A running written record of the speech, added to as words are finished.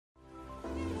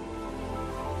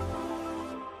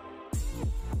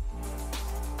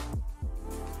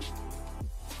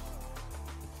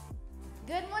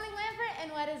Good morning, Lambert, and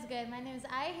what is good? My name is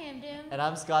I Hamdoom. And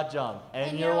I'm Scott Jung,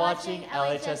 and you're watching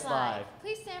LHS Live.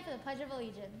 Please stand for the Pledge of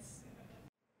Allegiance.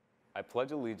 I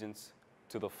pledge allegiance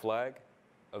to the flag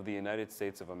of the United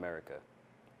States of America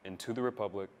and to the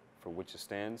republic for which it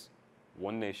stands,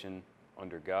 one nation,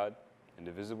 under God,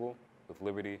 indivisible, with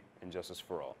liberty and justice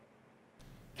for all.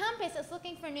 Compass is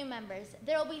looking for new members.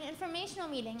 There will be an informational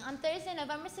meeting on Thursday,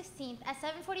 November 16th at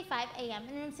 7:45 a.m.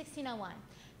 in room 1601.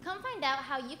 Come find out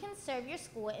how you can serve your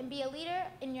school and be a leader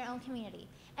in your own community.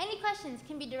 Any questions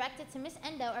can be directed to Miss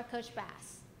Endo or Coach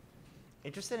Bass.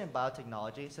 Interested in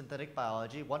biotechnology, synthetic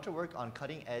biology, want to work on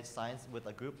cutting-edge science with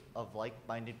a group of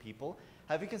like-minded people?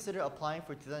 Have you considered applying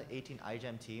for 2018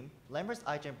 iGEM team? Lambert's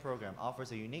iGEM program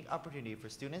offers a unique opportunity for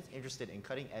students interested in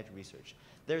cutting-edge research.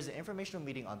 There is an informational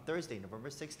meeting on Thursday,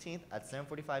 November 16th at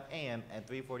 7:45 a.m. and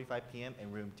 3:45 p.m.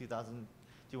 in room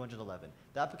 2211.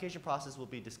 The application process will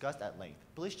be discussed at length.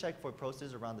 Please check for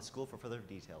posters around the school for further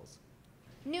details.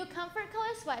 New Comfort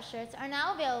Color sweatshirts are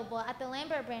now available at the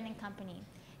Lambert Branding Company.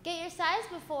 Get your size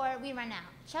before we run out.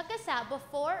 Check us out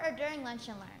before or during lunch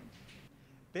and learn.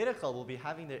 Beta Club will be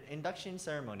having their induction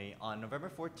ceremony on November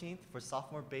 14th for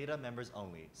sophomore Beta members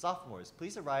only. Sophomores,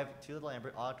 please arrive to the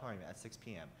Lambert Auditorium at 6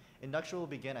 p.m. Induction will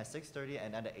begin at 6:30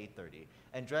 and end at 8:30,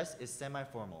 and dress is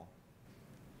semi-formal.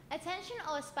 Attention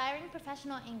all aspiring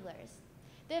professional anglers.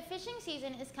 The fishing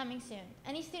season is coming soon.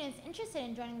 Any students interested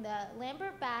in joining the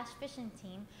Lambert Bass fishing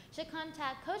team should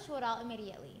contact Coach Woodall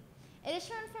immediately.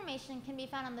 Additional information can be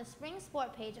found on the Spring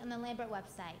Sport page on the Lambert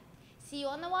website. See you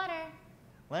on the water!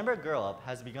 Lambert Girl Up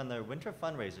has begun their winter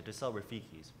fundraiser to sell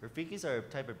Rafikis. Rafikis are a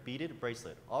type of beaded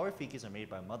bracelet. All Rafikis are made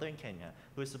by a mother in Kenya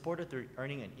who is supported through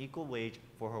earning an equal wage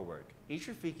for her work. Each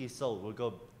Rafiki sold will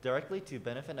go directly to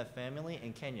benefit a family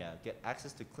in Kenya, get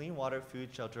access to clean water, food,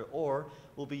 shelter, or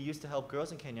will be used to help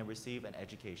girls in Kenya receive an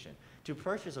education. To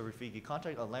purchase a Rafiki,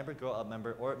 contact a Lambert Girl Up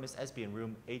member or Miss SB in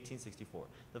room 1864.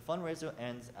 The fundraiser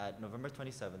ends at November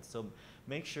 27th, so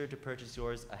make sure to purchase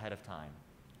yours ahead of time.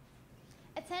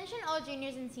 Attention all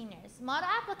juniors and seniors. Model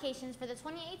applications for the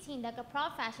 2018 DECA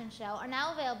Prom Fashion Show are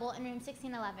now available in room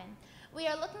 1611. We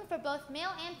are looking for both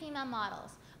male and female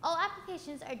models. All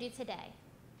applications are due today.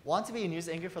 Want to be a news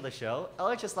anchor for the show?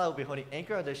 LHS Live will be holding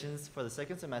anchor auditions for the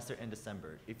second semester in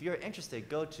December. If you are interested,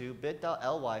 go to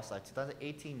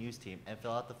bit.ly/2018 news team and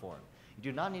fill out the form. You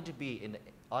do not need to be in the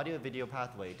audio-video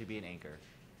pathway to be an anchor.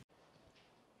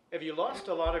 Have you lost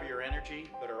a lot of your energy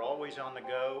but are always on the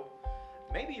go?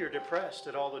 Maybe you're depressed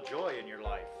at all the joy in your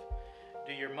life.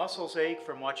 Do your muscles ache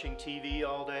from watching TV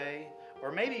all day?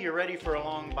 Or maybe you're ready for a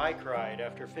long bike ride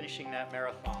after finishing that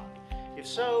marathon. If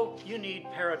so, you need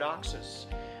Paradoxus,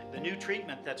 the new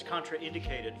treatment that's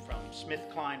contraindicated from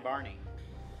SmithKline Barney.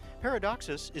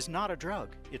 Paradoxus is not a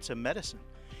drug, it's a medicine.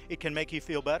 It can make you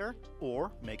feel better or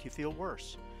make you feel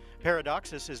worse.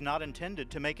 Paradoxus is not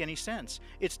intended to make any sense.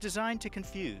 It's designed to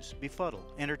confuse,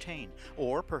 befuddle, entertain,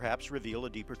 or perhaps reveal a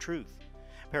deeper truth.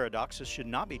 Paradoxus should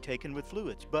not be taken with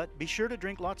fluids, but be sure to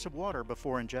drink lots of water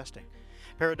before ingesting.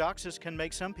 Paradoxus can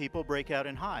make some people break out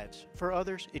in hives. For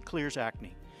others, it clears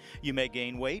acne. You may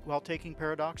gain weight while taking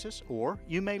Paradoxus, or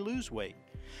you may lose weight.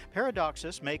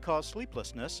 Paradoxus may cause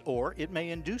sleeplessness, or it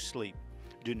may induce sleep.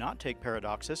 Do not take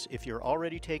Paradoxus if you're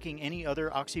already taking any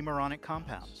other oxymoronic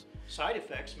compounds. Side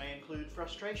effects may include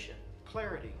frustration,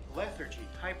 clarity, lethargy,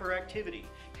 hyperactivity,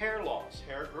 hair loss,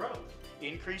 hair growth,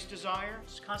 increased desire,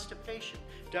 constipation,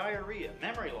 diarrhea,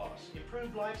 memory loss,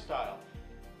 improved lifestyle.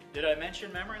 Did I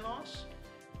mention memory loss?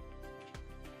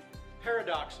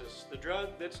 Paradoxus, the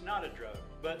drug that's not a drug,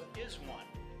 but is one.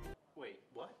 Wait,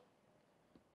 what?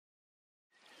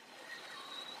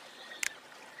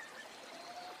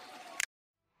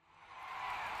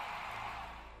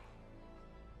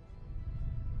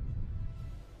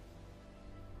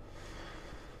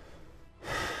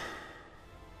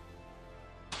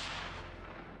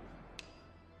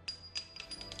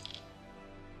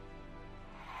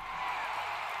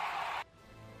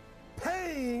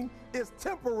 Pain is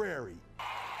temporary.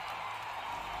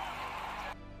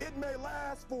 It may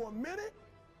last for a minute,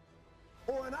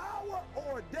 or an hour,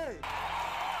 or a day.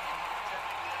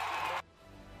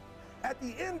 At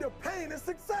the end of pain is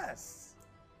success.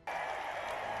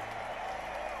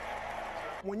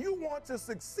 When you want to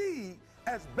succeed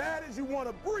as bad as you want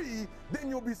to breathe, then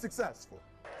you'll be successful.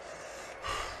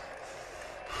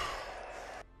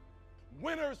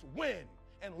 Winners win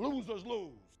and losers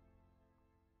lose.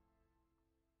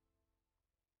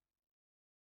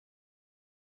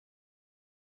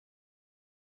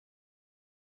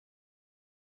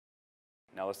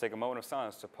 Now let's take a moment of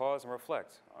silence to pause and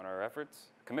reflect on our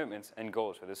efforts, commitments, and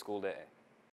goals for this school day.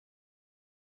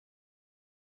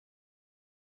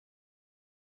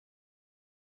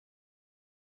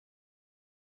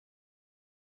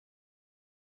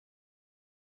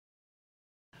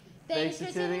 Thanks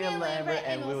for tuning in, Lambert,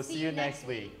 and we'll see you next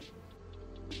week.